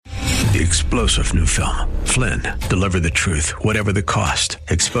The explosive new film, Flynn, deliver the truth, whatever the cost,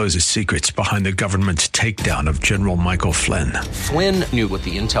 exposes secrets behind the government's takedown of General Michael Flynn. Flynn knew what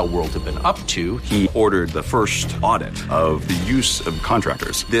the intel world had been up to. He ordered the first audit of the use of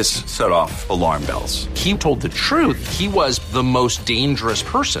contractors. This set off alarm bells. He told the truth. He was the most dangerous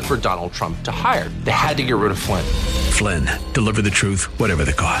person for Donald Trump to hire. They had to get rid of Flynn. Flynn, deliver the truth, whatever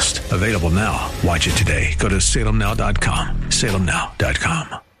the cost. Available now. Watch it today. Go to salemnow.com.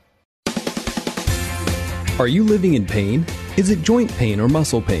 salemnow.com. Are you living in pain? Is it joint pain or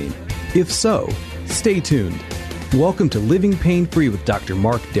muscle pain? If so, stay tuned. Welcome to Living Pain Free with Dr.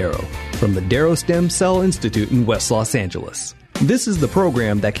 Mark Darrow from the Darrow Stem Cell Institute in West Los Angeles. This is the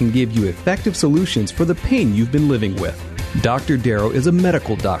program that can give you effective solutions for the pain you've been living with. Dr. Darrow is a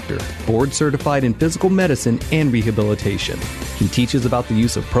medical doctor, board certified in physical medicine and rehabilitation. He teaches about the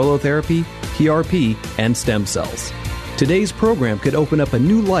use of prolotherapy, PRP, and stem cells. Today's program could open up a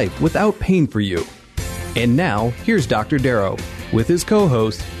new life without pain for you. And now, here's Dr. Darrow with his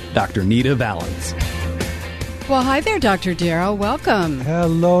co-host, Dr. Nita Valens. Well, hi there, Dr. Darrow. Welcome.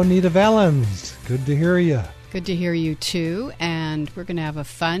 Hello, Nita Valens. Good to hear you. Good to hear you, too. And we're going to have a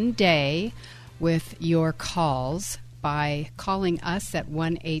fun day with your calls by calling us at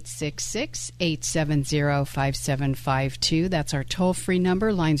 1-866-870-5752. That's our toll-free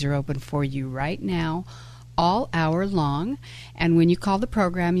number. Lines are open for you right now, all hour long. And when you call the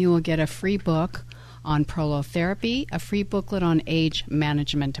program, you will get a free book on prolotherapy, a free booklet on age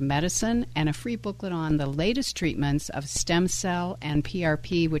management medicine, and a free booklet on the latest treatments of stem cell and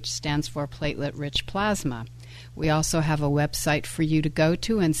PRP, which stands for platelet-rich plasma. We also have a website for you to go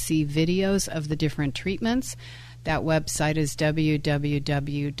to and see videos of the different treatments. That website is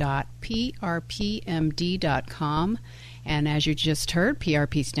www.prpmd.com. And as you just heard,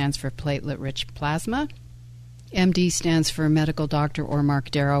 PRP stands for platelet-rich plasma. MD stands for medical doctor or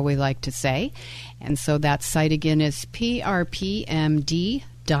Mark Darrow, we like to say. And so that site again is prpmd.com.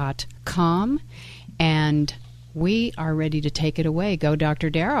 And we are ready to take it away. Go, Dr.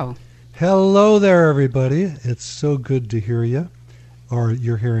 Darrow. Hello there, everybody. It's so good to hear you. Or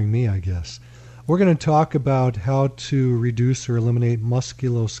you're hearing me, I guess. We're going to talk about how to reduce or eliminate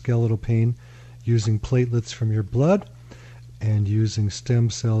musculoskeletal pain using platelets from your blood and using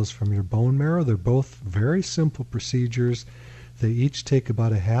stem cells from your bone marrow. They're both very simple procedures. They each take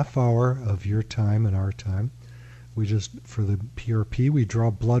about a half hour of your time and our time. For the PRP, we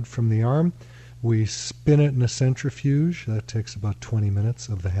draw blood from the arm. We spin it in a centrifuge. That takes about 20 minutes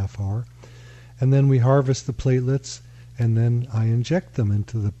of the half hour. And then we harvest the platelets, and then I inject them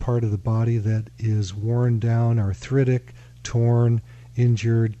into the part of the body that is worn down, arthritic, torn,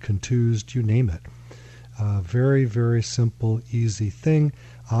 injured, contused, you name it. Very, very simple, easy thing.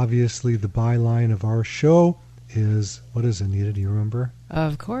 Obviously, the byline of our show is, what is it, Nita? Do you remember?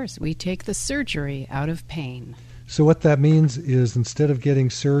 Of course. We take the surgery out of pain. So what that means is instead of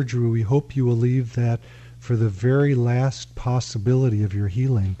getting surgery, we hope you will leave that for the very last possibility of your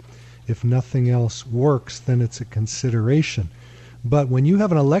healing. If nothing else works, then it's a consideration. But when you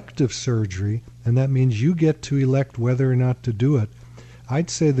have an elective surgery, and that means you get to elect whether or not to do it, I'd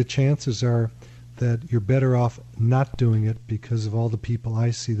say the chances are that you're better off not doing it because of all the people I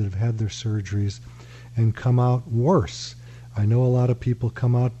see that have had their surgeries and come out worse. I know a lot of people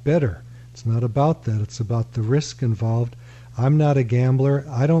come out better. It's not about that. It's about the risk involved. I'm not a gambler.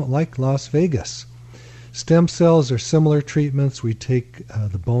 I don't like Las Vegas. Stem cells are similar treatments. We take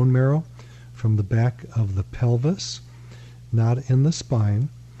the bone marrow from the back of the pelvis, not in the spine,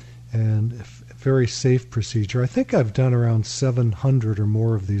 and a very safe procedure. I think I've done around 700 or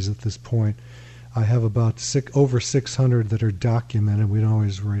more of these at this point. I have about over 600 that are documented. We don't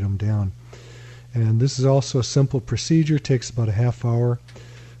always write them down. And this is also a simple procedure. It takes about a half hour.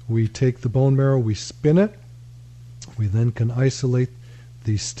 We take the bone marrow, we spin it. We then can isolate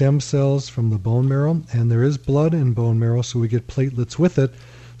the stem cells from the bone marrow, and there is blood in bone marrow, so we get platelets with it.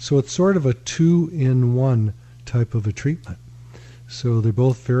 So it's sort of a 2-in-1 type of a treatment. So they're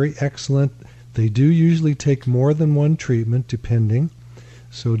both very excellent. They do usually take more than one treatment, depending.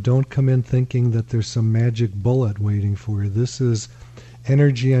 So don't come in thinking that there's some magic bullet waiting for you. This is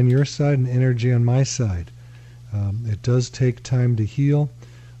energy on your side and energy on my side. It does take time to heal.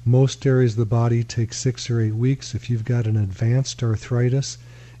 Most areas of the body take 6 or 8 weeks. If you've got an advanced arthritis,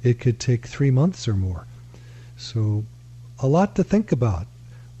 it could take 3 months or more. So a lot to think about.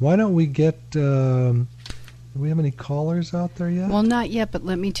 Why don't we get... do we have any callers out there yet? Well, not yet, but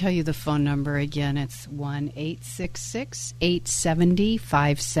let me tell you the phone number again. It's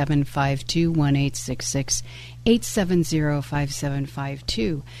 1-866-870-5752,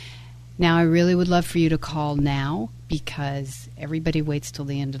 1-866-870-5752. Now, I really would love for you to call now because everybody waits till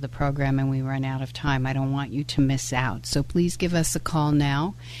the end of the program and we run out of time. I don't want you to miss out. So please give us a call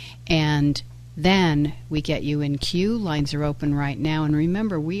now, and then we get you in queue. Lines are open right now. And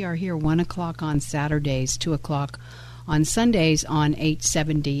remember, we are here 1 o'clock on Saturdays, 2 o'clock on Sundays on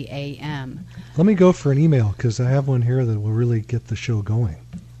 870 a.m. Let me go for an email because I have one here that will really get the show going.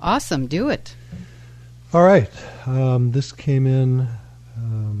 Awesome. Do it. All right. This came in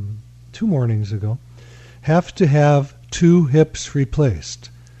 2 mornings ago. Have to have 2 hips replaced.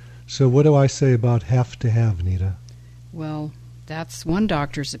 So what do I say about have to have, Nita? Well, that's one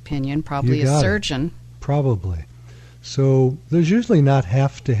doctor's opinion, probably You a got it. surgeon. Probably. So there's usually not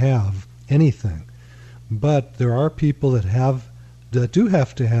have to have anything. But there are people that do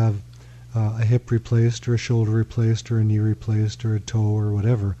have to have a hip replaced or a shoulder replaced or a knee replaced or a toe or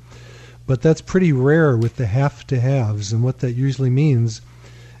whatever. But that's pretty rare with the have to haves, and what that usually means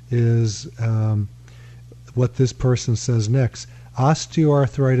is what this person says next.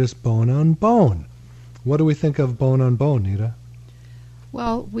 Osteoarthritis bone on bone. What do we think of bone on bone, Nita?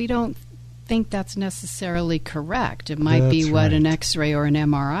 Well, we don't think that's necessarily correct. It might be That's what right. an X-ray or an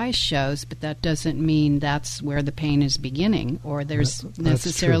MRI shows, but that doesn't mean that's where the pain is beginning or there's That's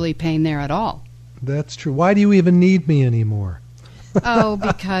necessarily pain there at all. That's true. Why do you even need me anymore? Oh,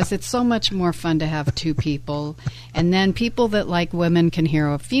 because it's so much more fun to have 2 people. And then people that like women can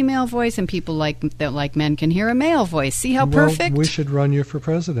hear a female voice, and people that like men can hear a male voice. See how Well, perfect? we should run you for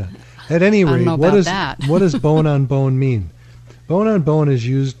president. At any I don't rate, know what about does that. what does bone on bone mean? Bone on bone is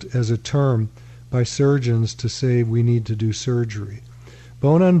used as a term by surgeons to say we need to do surgery.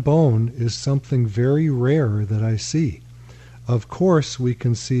 Bone on bone is something very rare that I see. Of course, we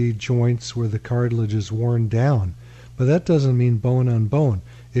can see joints where the cartilage is worn down, but that doesn't mean bone on bone.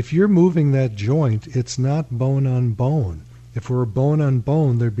 If you're moving that joint, it's not bone on bone. If it were bone on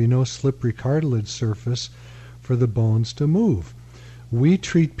bone, there'd be no slippery cartilage surface for the bones to move. We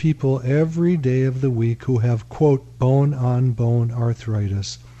treat people every day of the week who have, quote, bone on bone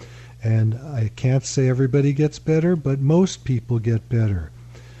arthritis. And I can't say everybody gets better, but most people get better.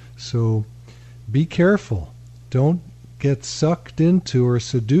 So be careful. Don't get sucked into or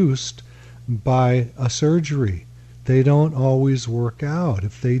seduced by a surgery. They don't always work out.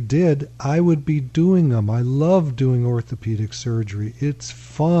 If they did, I would be doing them. I love doing orthopedic surgery. It's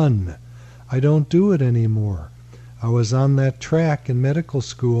fun. I don't do it anymore. I was on that track in medical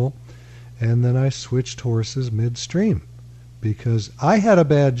school, and then I switched horses midstream because I had a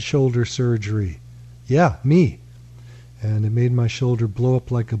bad shoulder surgery. Yeah, me. And it made my shoulder blow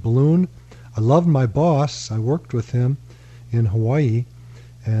up like a balloon. I loved my boss. I worked with him in Hawaii,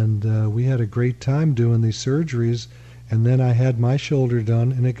 and we had a great time doing these surgeries. And then I had my shoulder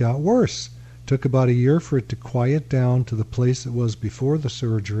done, and it got worse. Took about a year for it to quiet down to the place it was before the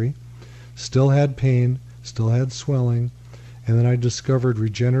surgery. Still had pain, still had swelling, and then I discovered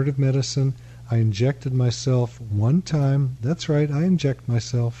regenerative medicine. I injected myself 1 time. That's right, I inject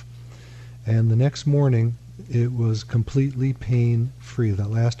myself. And the next morning, it was completely pain-free.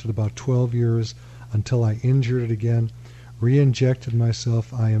 That lasted about 12 years until I injured it again, re-injected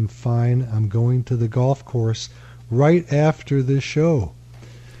myself. I am fine. I'm going to the golf course right after this show.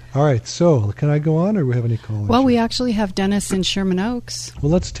 All right, so can I go on, or do we have any callers? Well, we actually have Dennis in Sherman Oaks.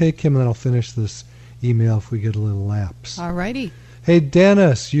 Well, let's take him, and then I'll finish this email if we get a little lapse. All righty. Hey,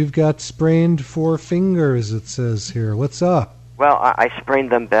 Dennis, you've got sprained 4 fingers, it says here. What's up? Well, I sprained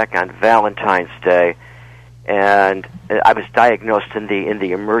them back on Valentine's Day, and I was diagnosed in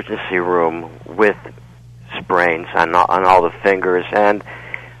the emergency room with sprains on all the fingers, and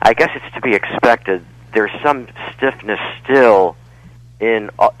I guess it's to be expected. There's some stiffness still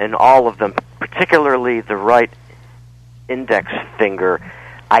in all of them, particularly the right index finger.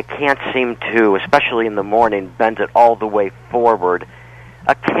 I can't seem to, especially in the morning, bend it all the way forward.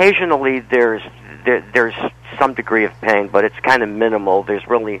 Occasionally there's some degree of pain, but it's kind of minimal.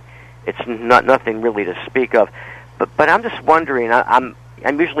 It's nothing really to speak of. But I'm just wondering, I'm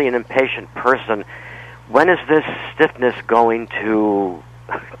usually an impatient person. When is this stiffness going to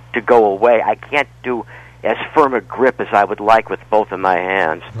go away? I can't do as firm a grip as I would like with both of my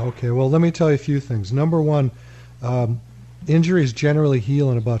hands. Okay, well, let me tell you a few things. Number one, injuries generally heal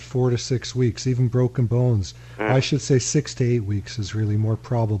in about 4 to 6 weeks, even broken bones. I should say 6 to 8 weeks is really more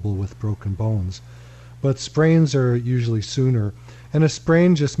probable with broken bones. But sprains are usually sooner. And a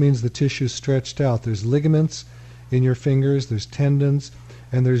sprain just means the tissue's stretched out. There's ligaments in your fingers, there's tendons,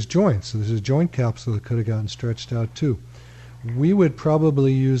 and there's joints. So there's a joint capsule that could have gotten stretched out too. We would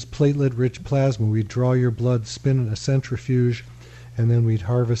probably use platelet-rich plasma. We'd draw your blood, spin it in a centrifuge, and then we'd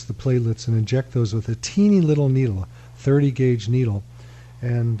harvest the platelets and inject those with a teeny little needle, a 30-gauge needle.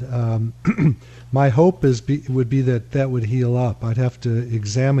 And my hope would be that would heal up. I'd have to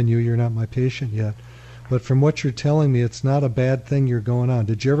examine you. You're not my patient yet. But from what you're telling me, it's not a bad thing you're going on.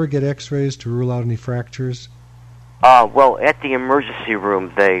 Did you ever get x-rays to rule out any fractures? Well, at the emergency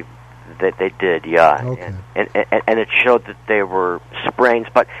room, they did, yeah. Okay. And it showed that they were sprains.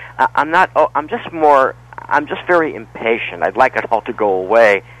 But I'm just very impatient. I'd like it all to go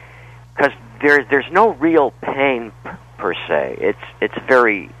away because there's no real pain per se. It's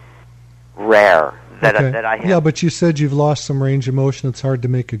very rare that I have. Yeah, but you said you've lost some range of motion. It's hard to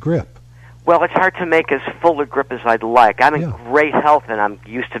make a grip. Well, it's hard to make as full a grip as I'd like. I'm in great health, and I'm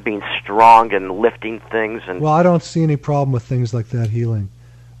used to being strong and lifting things. And well, I don't see any problem with things like that healing.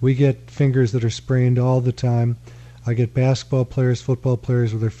 We get fingers that are sprained all the time. I get basketball players, football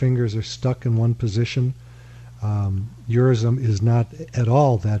players where their fingers are stuck in one position. Yours is not at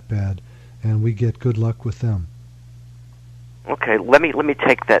all that bad, and we get good luck with them. Okay, let me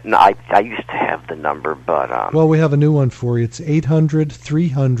take that. No, I used to have the number, but well, we have a new one for you. It's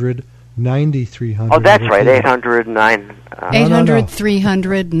 800-300-9300. Oh, that's right, 800-9...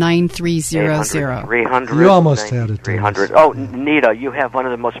 800-300-9300. 300. You almost had it. 300. Oh, Nita, you have one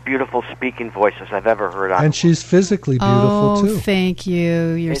of the most beautiful speaking voices I've ever heard on. And she's physically beautiful too. Oh, thank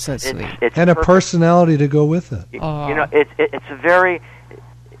you. You're so sweet. It's and perfect. a personality to go with it. You know, it's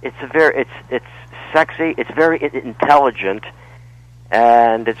sexy. It's very intelligent,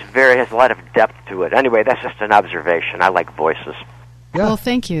 and has a lot of depth to it. Anyway, that's just an observation. I like voices. Yeah. Well,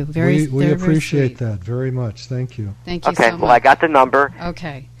 thank you. We appreciate that very much. Thank you. Thank you so much. Okay, well, I got the number.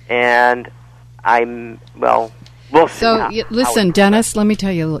 Okay. And we'll see. So, listen, Dennis, let me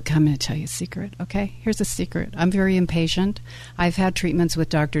tell you, I'm going to tell you a secret, okay? Here's a secret. I'm very impatient. I've had treatments with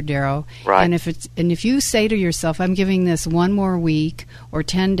Dr. Darrow. Right. And if you say to yourself, I'm giving this one more week or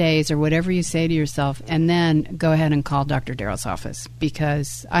 10 days or whatever you say to yourself, and then go ahead and call Dr. Darrow's office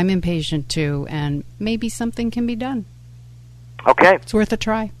because I'm impatient too, and maybe something can be done. Okay. It's worth a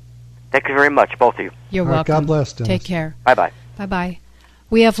try. Thank you very much, both of you. You're All right, welcome. God bless, Dennis. Take care. Bye-bye. Bye-bye.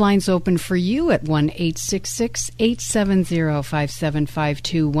 We have lines open for you at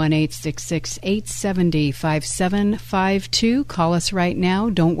 1-866-870-5752, 1-866-870-5752. Call us right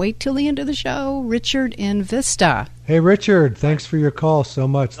now. Don't wait till the end of the show. Richard in Vista. Hey, Richard, thanks for your call so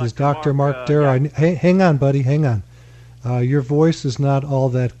much. This is Dr. Mark Darrow. Hey, hang on, buddy, hang on. Your voice is not all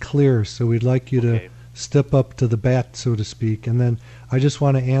that clear, so we'd like you to step up to the bat, so to speak. And then I just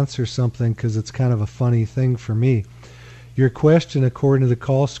want to answer something because it's kind of a funny thing for me. Your question, according to the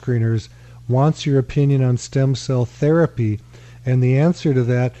call screeners, wants your opinion on stem cell therapy, and the answer to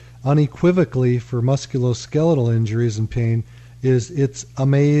that, unequivocally for musculoskeletal injuries and pain, is it's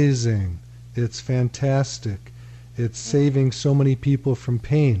amazing. It's fantastic. It's saving so many people from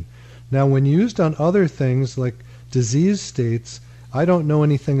pain. Now, when used on other things like disease states, I don't know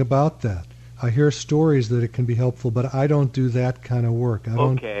anything about that. I hear stories that it can be helpful, but I don't do that kind of work. I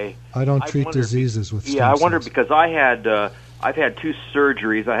don't treat diseases with stem cells. Yeah, I wonder because I've had two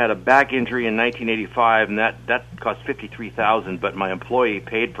surgeries. I had a back injury in 1985, and that cost $53,000, but my employee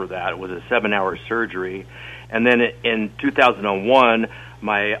paid for that. It was a 7-hour surgery. And then in 2001,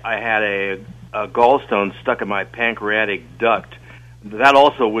 I had a gallstone stuck in my pancreatic duct. That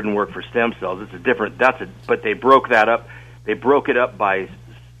also wouldn't work for stem cells. But they broke that up. They broke it up by,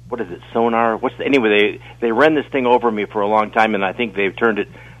 what is it, sonar? Anyway, they ran this thing over me for a long time, and I think they turned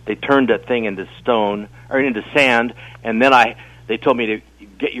that thing into stone or into sand, and then they told me to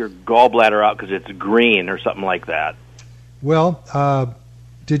get your gallbladder out because it's green or something like that. Well,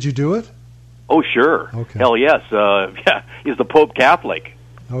 did you do it? Oh, sure. Okay. Hell yes. Yeah, he's the Pope Catholic.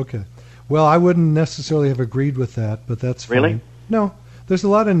 Okay. Well, I wouldn't necessarily have agreed with that, but that's fine. Really? No. There's a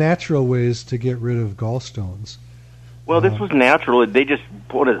lot of natural ways to get rid of gallstones. Well, this was natural. They just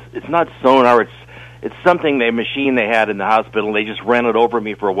put it. It's not sonar. It's something machine they had in the hospital. They just ran it over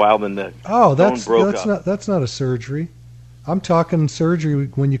me for a while, then the stone broke up. That's not a surgery. I'm talking surgery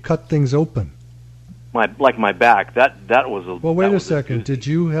when you cut things open. My back. That was a. Well, wait a second. Did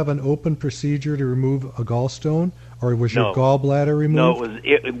you have an open procedure to remove a gallstone, or was your gallbladder removed? No,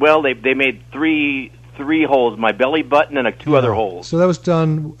 it was. Well, they made three holes, my belly button and two other holes. So that was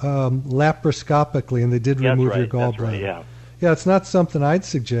done laparoscopically, and they did remove your gallbladder. That's right, yeah, it's not something I'd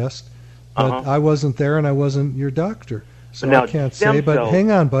suggest, but I wasn't there and I wasn't your doctor, so now, I can't say. But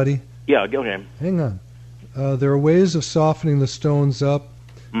hang on, buddy. Yeah, go ahead. Hang on. There are ways of softening the stones up.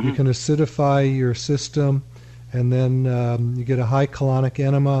 Mm-hmm. You can acidify your system, and then you get a high colonic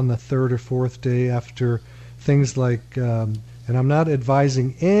enema on the third or fourth day after things like, and I'm not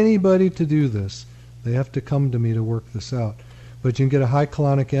advising anybody to do this. They have to come to me to work this out. But you can get a high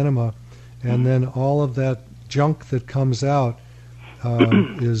colonic enema, and then all of that junk that comes out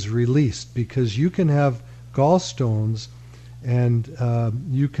is released, because you can have gallstones and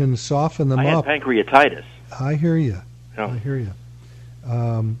you can soften them up. I had pancreatitis. I hear you. Oh. I hear you.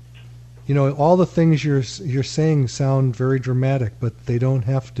 All the things you're saying sound very dramatic, but they don't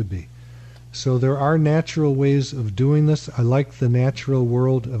have to be. So there are natural ways of doing this. I like the natural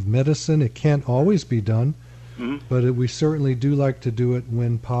world of medicine. It can't always be done, but we certainly do like to do it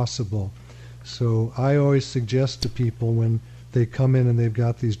when possible. So I always suggest to people when they come in and they've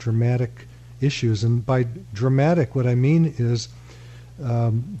got these dramatic issues, and by dramatic what I mean is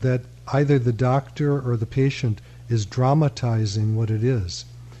that either the doctor or the patient is dramatizing what it is.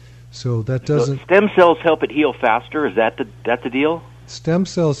 So that doesn't... So stem cells help it heal faster? Is that the deal? Stem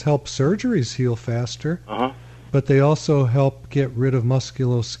cells help surgeries heal faster, Uh-huh. but they also help get rid of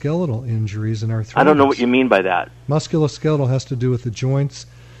musculoskeletal injuries and arthritis. I don't know what you mean by that. Musculoskeletal has to do with the joints,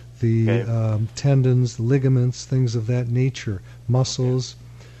 the tendons, ligaments, things of that nature, muscles.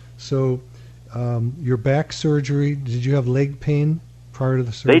 So your back surgery, did you have leg pain prior to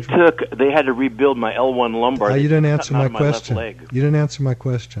the surgery? They had to rebuild my L1 lumbar. You didn't answer my question. Left leg. You didn't answer my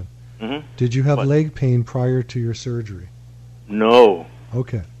question. Mm-hmm. Did you have leg pain prior to your surgery? No.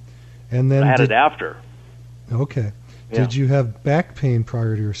 Okay. And then I had it after. Okay. Yeah. Did you have back pain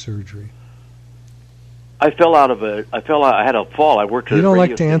prior to your surgery? I had a fall. I worked at You don't a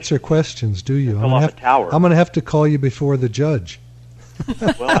like radio to answer questions, do you? I fell off a tower. I'm going to have to call you before the judge.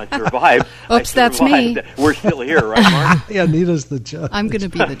 Well, I survived. Oops, that's me. We're still here, right, Mark? Yeah, Nita's the judge. I'm going to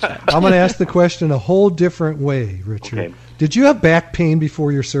be the judge. I'm going to ask the question a whole different way, Richard. Okay. Did you have back pain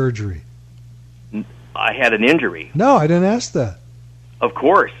before your surgery? I had an injury. No, I didn't ask that. Of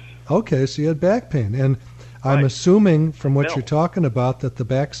course. Okay, so you had back pain. And I'm Right. assuming from what No. you're talking about that the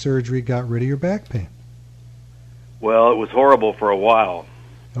back surgery got rid of your back pain. Well, it was horrible for a while.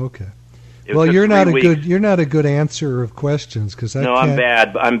 Okay. It Well, took you're 3 not weeks. you're not a good answerer of questions, because No, I'm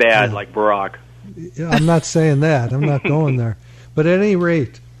bad. I'm bad, like Barack. I'm not saying that. I'm not going there. But at any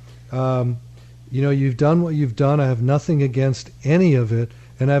rate, you've done what you've done. I have nothing against any of it,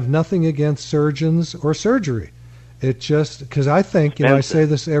 and I have nothing against surgeons or surgery. It just because I think I say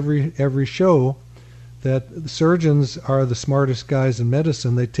this every show that surgeons are the smartest guys in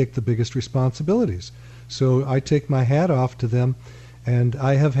medicine. They take the biggest responsibilities. So I take my hat off to them. And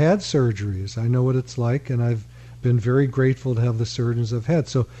I have had surgeries. I know what it's like, and I've been very grateful to have the surgeons I've had.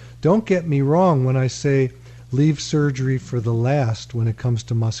 So don't get me wrong when I say leave surgery for the last when it comes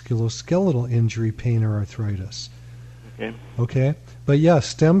to musculoskeletal injury, pain, or arthritis. Okay? But yes,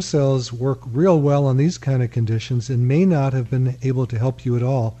 stem cells work real well on these kind of conditions and may not have been able to help you at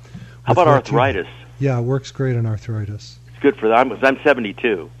all. How about arthritis? Yeah, it works great on arthritis. It's good for that. I'm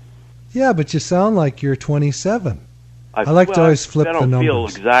 72. Yeah, but you sound like you're 27. I like to always flip the numbers. I don't feel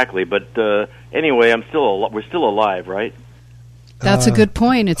exactly, but anyway, we're still alive, right? That's a good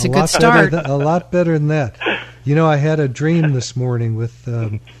point. It's a good start. A lot better than that. I had a dream this morning with,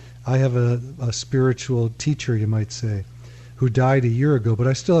 I have a spiritual teacher, you might say, who died a year ago, but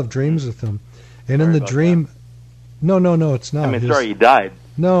I still have dreams with him. And in the dream, no, it's not. Sorry he died.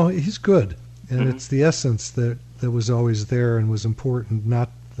 No, he's good. And it's the essence that was always there and was important, not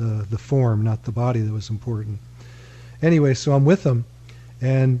the form, not the body that was important. Anyway, so I'm with him,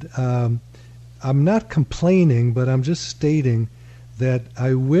 and I'm not complaining, but I'm just stating that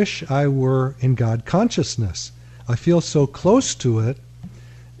I wish I were in God consciousness. I feel so close to it,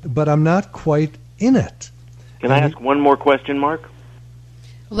 but I'm not quite in it. Can I ask one more question, Mark?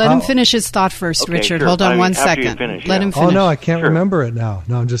 Let him finish his thought first, Okay, Richard. sure. Hold on one after second. you finish, Let yeah. him finish. Oh, no, I can't remember it now.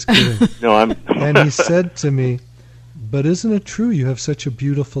 No, I'm just kidding. No, And he said to me, but isn't it true you have such a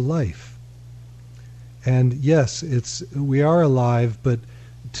beautiful life? And yes, we are alive, but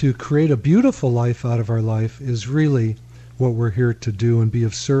to create a beautiful life out of our life is really what we're here to do and be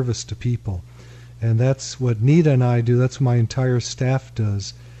of service to people. And that's what Nita and I do. That's what my entire staff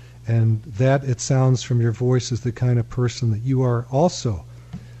does. And that, it sounds from your voice, is the kind of person that you are also.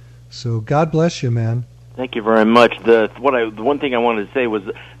 So God bless you, man. Thank you very much. The one thing I wanted to say was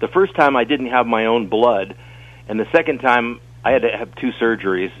the first time I didn't have my own blood, and the second time I had to have 2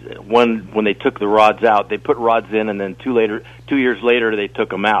 surgeries. One, when they took the rods out, they put rods in, and then 2 years later they took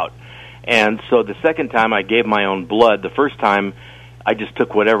them out. And so the second time I gave my own blood. The first time I just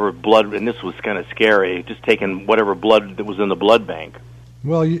took whatever blood, and this was kind of scary, just taking whatever blood that was in the blood bank.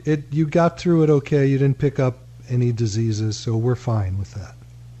 Well, you got through it okay. You didn't pick up any diseases, so we're fine with that.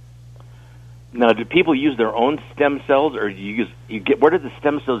 Now, do people use their own stem cells, or where did the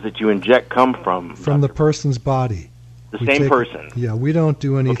stem cells that you inject come from? From the person's body. The same person? Yeah, we don't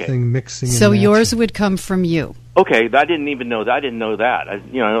do anything mixing and So matching. yours would come from you. Okay, I didn't even know that. I didn't know that. I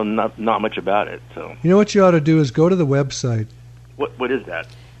know not much about it. So you know what you ought to do is go to the website What is that?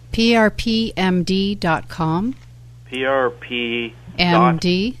 prpmd.com. prpmd.com.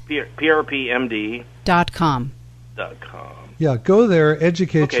 Yeah, go there,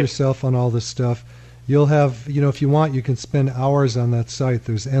 educate yourself on all this stuff. You'll have, if you want, you can spend hours on that site.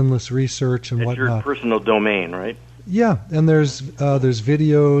 There's endless research and whatnot. It's your personal domain, right? Yeah, and there's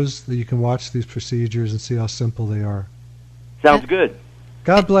videos that you can watch these procedures and see how simple they are. Sounds good.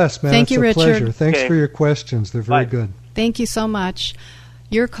 God bless, man. Thank you, it's a Richard. pleasure. Thanks for your questions. They're very good. Thank you so much.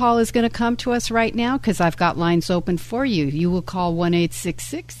 Your call is going to come to us right now because I've got lines open for you. You will call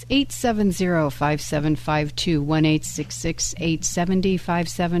 1-866-870-5752,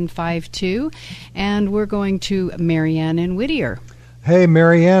 1-866-870-5752, and we're going to Marianne in Whittier. Hey,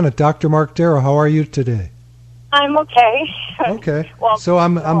 Marianne, Dr. Mark Darrow, how are you today? I'm okay. Okay. Well, so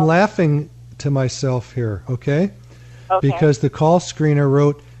I'm laughing to myself here, okay? Because the call screener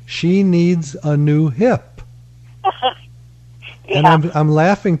wrote, she needs a new hip. And I'm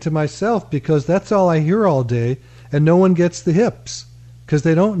laughing to myself because that's all I hear all day, and no one gets the hips because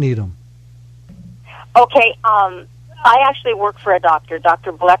they don't need them. Okay, I actually work for a doctor,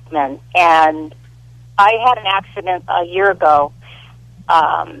 Dr. Bleckman, and I had an accident a year ago,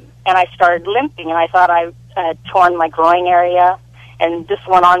 and I started limping, and I thought I had torn my groin area, and this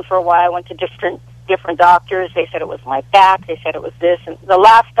went on for a while. I went to different doctors. They said it was my back. They said it was this. And the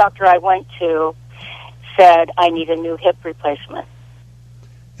last doctor I went to said I need a new hip replacement.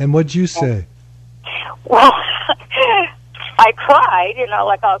 And what'd you say? Well, I cried,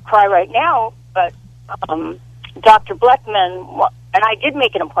 like I'll cry right now, but Dr. Bleckman, and I did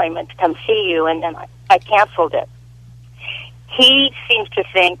make an appointment to come see you, and then I canceled it. He seems to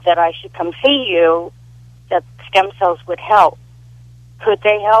think that I should come see you, that stem cells would help. Could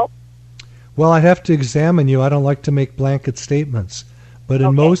they help? Well, I'd have to examine you. I don't like to make blanket statements. But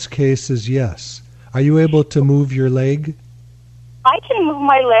in most cases, yes. Are you able to move your leg? I can move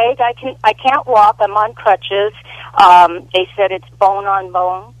my leg. I can't walk. I'm on crutches. They said it's bone on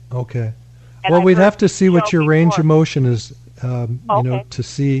bone. Okay. And Well, we'd have to see what your range of motion is, to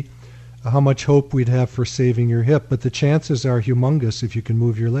see how much hope we'd have for saving your hip. But the chances are humongous if you can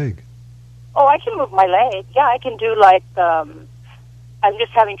move your leg. Oh, I can move my leg. Yeah, I can do I'm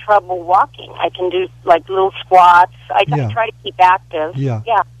just having trouble walking. I can do little squats. I try to keep active. Yeah.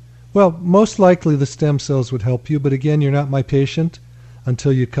 Yeah. Well, most likely the stem cells would help you, but again, you're not my patient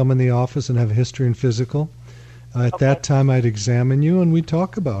until you come in the office and have a history and physical. At that time, I'd examine you and we'd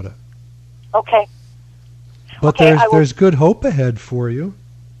talk about it. Okay. But there's good hope ahead for you.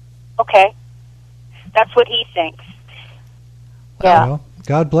 Okay. That's what he thinks. Yeah. Well,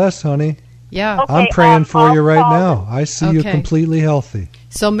 God bless, honey. Yeah. I'm praying for you right now. I see you completely healthy.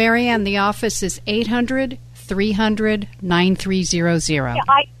 So, Marianne, the office is 800-300-9300. Yeah,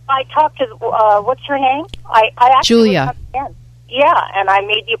 I talked to, what's her name? I actually Julia. Yeah, and I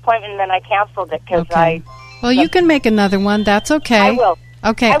made the appointment and then I canceled it because Well, you can make another one. That's okay. I will.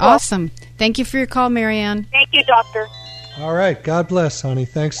 Okay, I will. Awesome. Thank you for your call, Marianne. Thank you, doctor. All right. God bless, honey.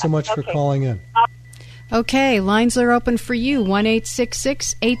 Thanks so much for calling in. Okay, lines are open for you.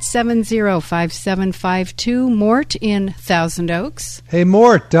 1-866-870-5752. Mort in Thousand Oaks. Hey,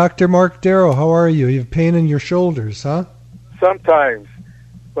 Mort, Dr. Mark Darrow, how are you? You have pain in your shoulders, huh? Sometimes.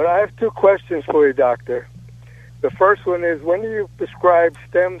 But I have two questions for you, doctor. The first one is, when do you prescribe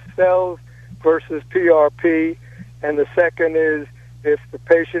stem cells versus PRP? And the second is, if the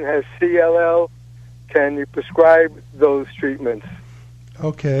patient has CLL, can you prescribe those treatments?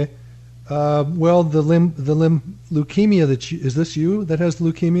 Okay. Well, the leukemia is this you that has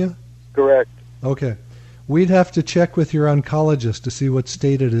leukemia? Correct. Okay. We'd have to check with your oncologist to see what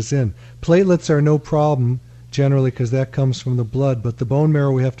state it is in. Platelets are no problem generally because that comes from the blood, but the bone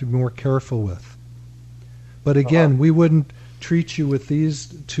marrow we have to be more careful with. But again, we wouldn't treat you with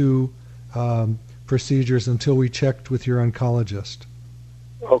these two procedures until we checked with your oncologist.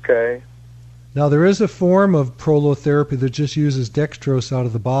 Okay. Now, there is a form of prolotherapy that just uses dextrose out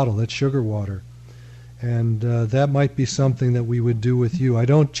of the bottle. That's sugar water. And that might be something that we would do with you. I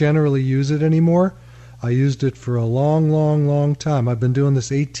don't generally use it anymore. I used it for a long, long, long time. I've been doing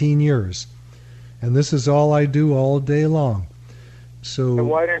this 18 years. And this is all I do all day long. So and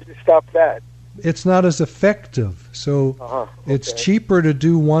why didn't you stop that? It's not as effective. So it's cheaper to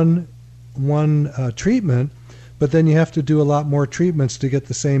do one treatment, but then you have to do a lot more treatments to get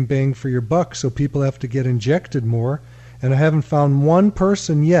the same bang for your buck, so people have to get injected more. And I haven't found one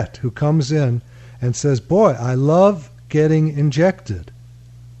person yet who comes in and says, boy, I love getting injected.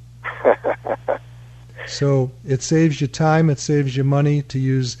 So it saves you time, it saves you money to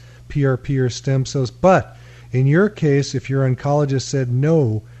use PRP or stem cells. But in your case, if your oncologist said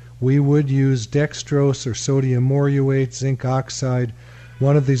no, we would use dextrose or sodium moreuate, zinc oxide,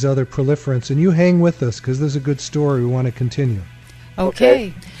 one of these other proliferants. And you hang with us because this is a good story. We want to continue.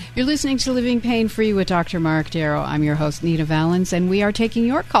 Okay. You're listening to Living Pain-Free with Dr. Mark Darrow. I'm your host, Nita Valens, and we are taking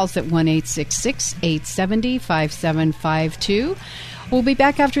your calls at 1-866-870-5752. We'll be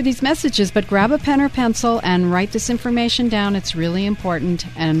back after these messages, but grab a pen or pencil and write this information down. It's really important,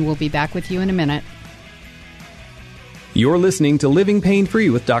 and we'll be back with you in a minute. You're listening to Living Pain-Free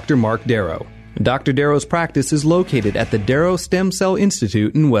with Dr. Mark Darrow. Dr. Darrow's practice is located at the Darrow Stem Cell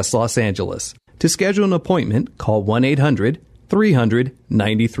Institute in West Los Angeles. To schedule an appointment, call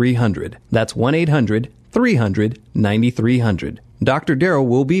 1-800-300-9300. That's 1-800-300-9300. Dr. Darrow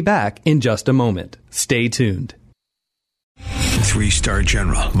will be back in just a moment. Stay tuned. 3-star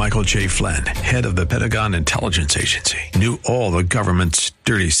General Michael J. Flynn, head of the Pentagon Intelligence Agency, knew all the government's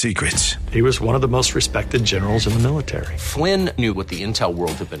dirty secrets. He was one of the most respected generals in the military. Flynn knew what the intel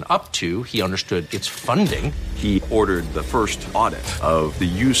world had been up to. He understood its funding. He ordered the first audit of the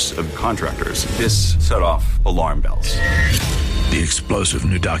use of contractors. This set off alarm bells. The explosive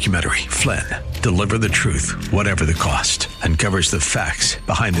new documentary, Flynn, Deliver the Truth, Whatever the Cost, uncovers the facts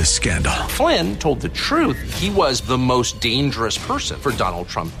behind this scandal. Flynn told the truth. He was the most dangerous person for Donald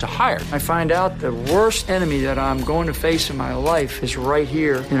Trump to hire. I find out the worst enemy that I'm going to face in my life is right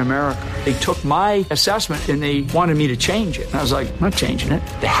here in America. They took my assessment and they wanted me to change it. And I was like, I'm not changing it.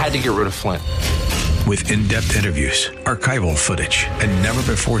 They had to get rid of Flynn. With in-depth interviews, archival footage, and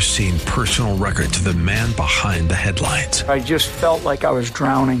never-before-seen personal records of the man behind the headlines. I just felt like I was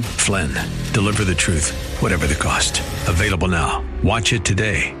drowning. Flynn, Deliver the Truth, Whatever the Cost. Available now. Watch it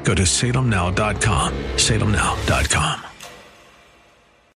today. Go to salemnow.com. salemnow.com.